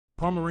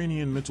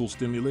Pomeranian mental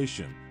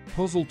stimulation,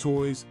 puzzle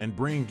toys, and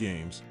brain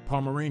games.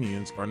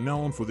 Pomeranians are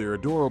known for their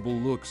adorable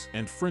looks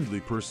and friendly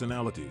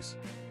personalities.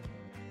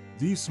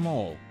 These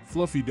small,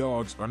 fluffy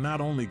dogs are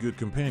not only good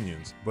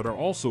companions, but are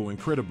also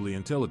incredibly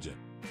intelligent.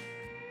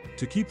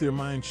 To keep their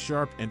minds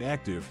sharp and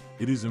active,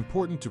 it is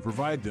important to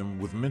provide them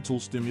with mental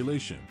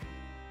stimulation.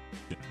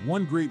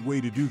 One great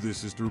way to do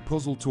this is through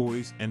puzzle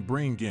toys and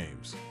brain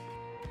games.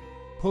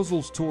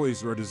 Puzzles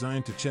toys are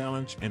designed to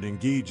challenge and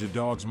engage a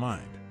dog's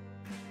mind.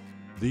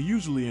 They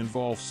usually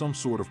involve some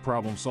sort of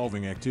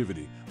problem-solving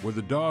activity where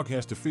the dog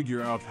has to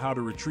figure out how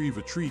to retrieve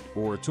a treat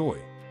or a toy.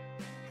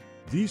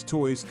 These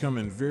toys come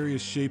in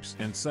various shapes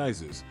and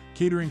sizes,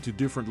 catering to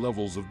different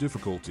levels of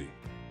difficulty.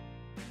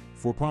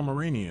 For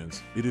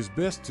Pomeranians, it is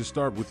best to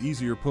start with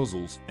easier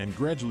puzzles and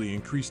gradually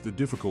increase the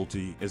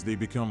difficulty as they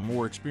become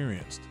more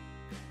experienced.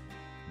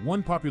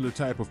 One popular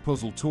type of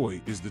puzzle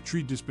toy is the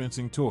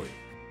treat-dispensing toy.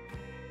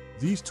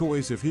 These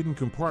toys have hidden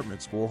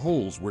compartments or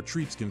holes where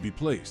treats can be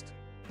placed.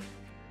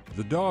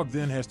 The dog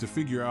then has to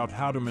figure out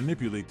how to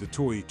manipulate the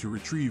toy to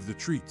retrieve the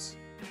treats.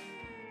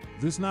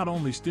 This not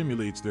only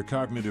stimulates their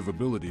cognitive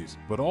abilities,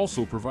 but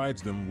also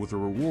provides them with a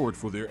reward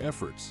for their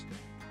efforts.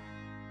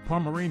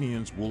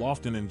 Pomeranians will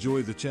often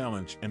enjoy the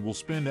challenge and will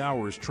spend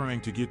hours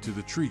trying to get to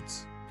the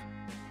treats.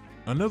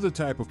 Another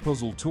type of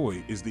puzzle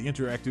toy is the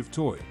interactive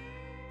toy.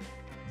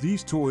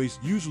 These toys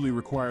usually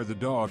require the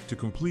dog to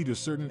complete a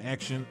certain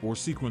action or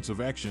sequence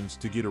of actions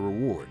to get a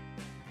reward.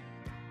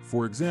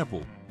 For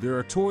example, there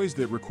are toys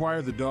that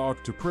require the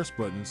dog to press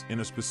buttons in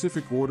a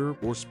specific order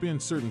or spin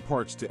certain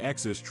parts to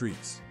access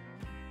treats.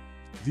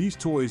 These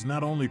toys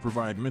not only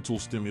provide mental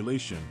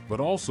stimulation, but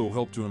also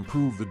help to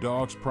improve the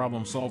dog's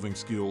problem-solving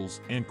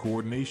skills and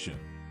coordination.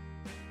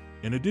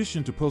 In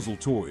addition to puzzle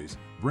toys,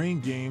 brain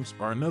games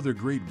are another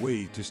great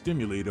way to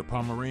stimulate a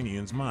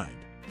Pomeranian's mind.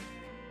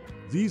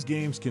 These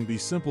games can be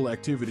simple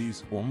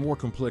activities or more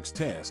complex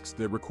tasks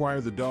that require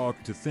the dog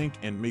to think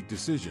and make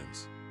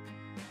decisions.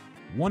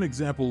 One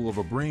example of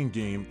a brain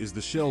game is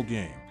the shell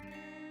game.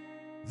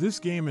 This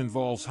game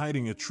involves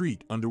hiding a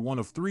treat under one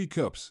of 3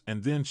 cups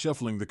and then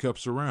shuffling the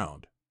cups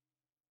around.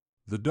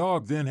 The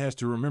dog then has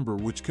to remember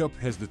which cup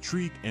has the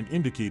treat and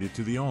indicate it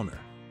to the owner.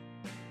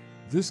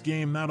 This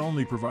game not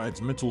only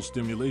provides mental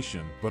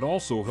stimulation, but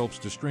also helps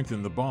to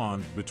strengthen the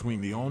bond between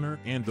the owner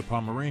and the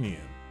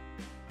Pomeranian.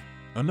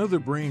 Another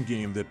brain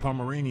game that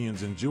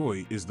Pomeranians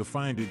enjoy is the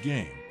Find It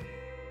game.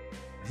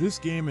 This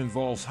game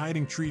involves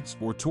hiding treats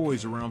or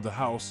toys around the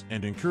house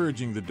and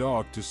encouraging the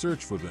dog to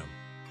search for them.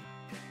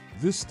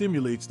 This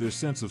stimulates their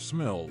sense of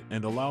smell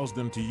and allows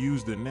them to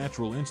use their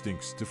natural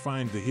instincts to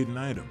find the hidden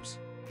items.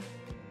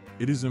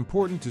 It is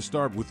important to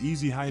start with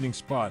easy hiding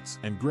spots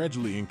and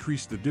gradually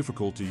increase the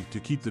difficulty to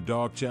keep the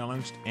dog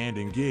challenged and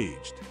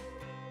engaged.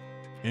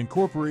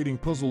 Incorporating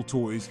puzzle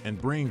toys and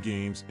brain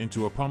games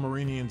into a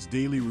Pomeranian's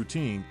daily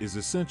routine is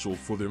essential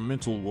for their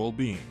mental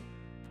well-being.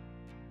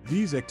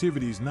 These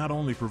activities not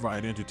only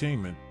provide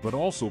entertainment, but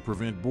also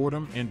prevent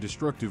boredom and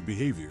destructive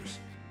behaviors.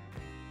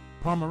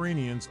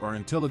 Pomeranians are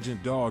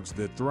intelligent dogs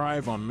that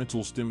thrive on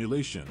mental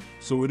stimulation,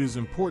 so it is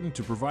important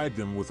to provide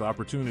them with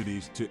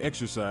opportunities to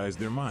exercise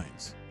their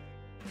minds.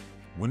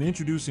 When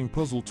introducing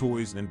puzzle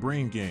toys and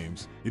brain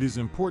games, it is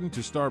important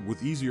to start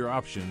with easier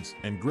options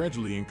and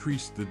gradually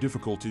increase the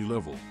difficulty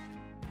level.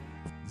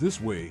 This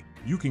way,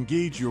 you can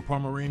gauge your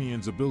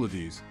Pomeranian's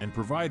abilities and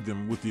provide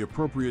them with the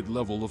appropriate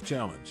level of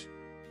challenge.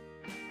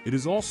 It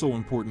is also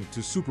important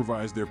to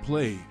supervise their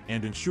play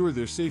and ensure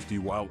their safety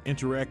while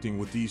interacting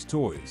with these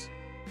toys.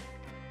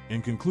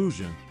 In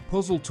conclusion,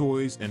 puzzle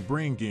toys and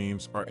brain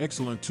games are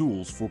excellent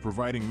tools for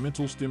providing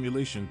mental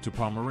stimulation to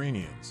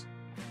Pomeranians.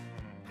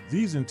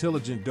 These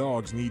intelligent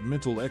dogs need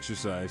mental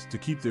exercise to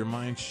keep their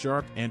minds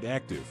sharp and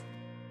active.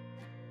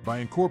 By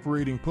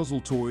incorporating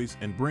puzzle toys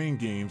and brain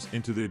games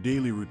into their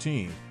daily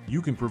routine,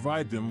 you can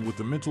provide them with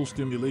the mental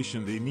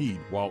stimulation they need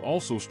while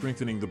also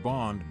strengthening the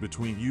bond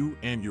between you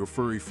and your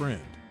furry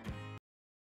friend.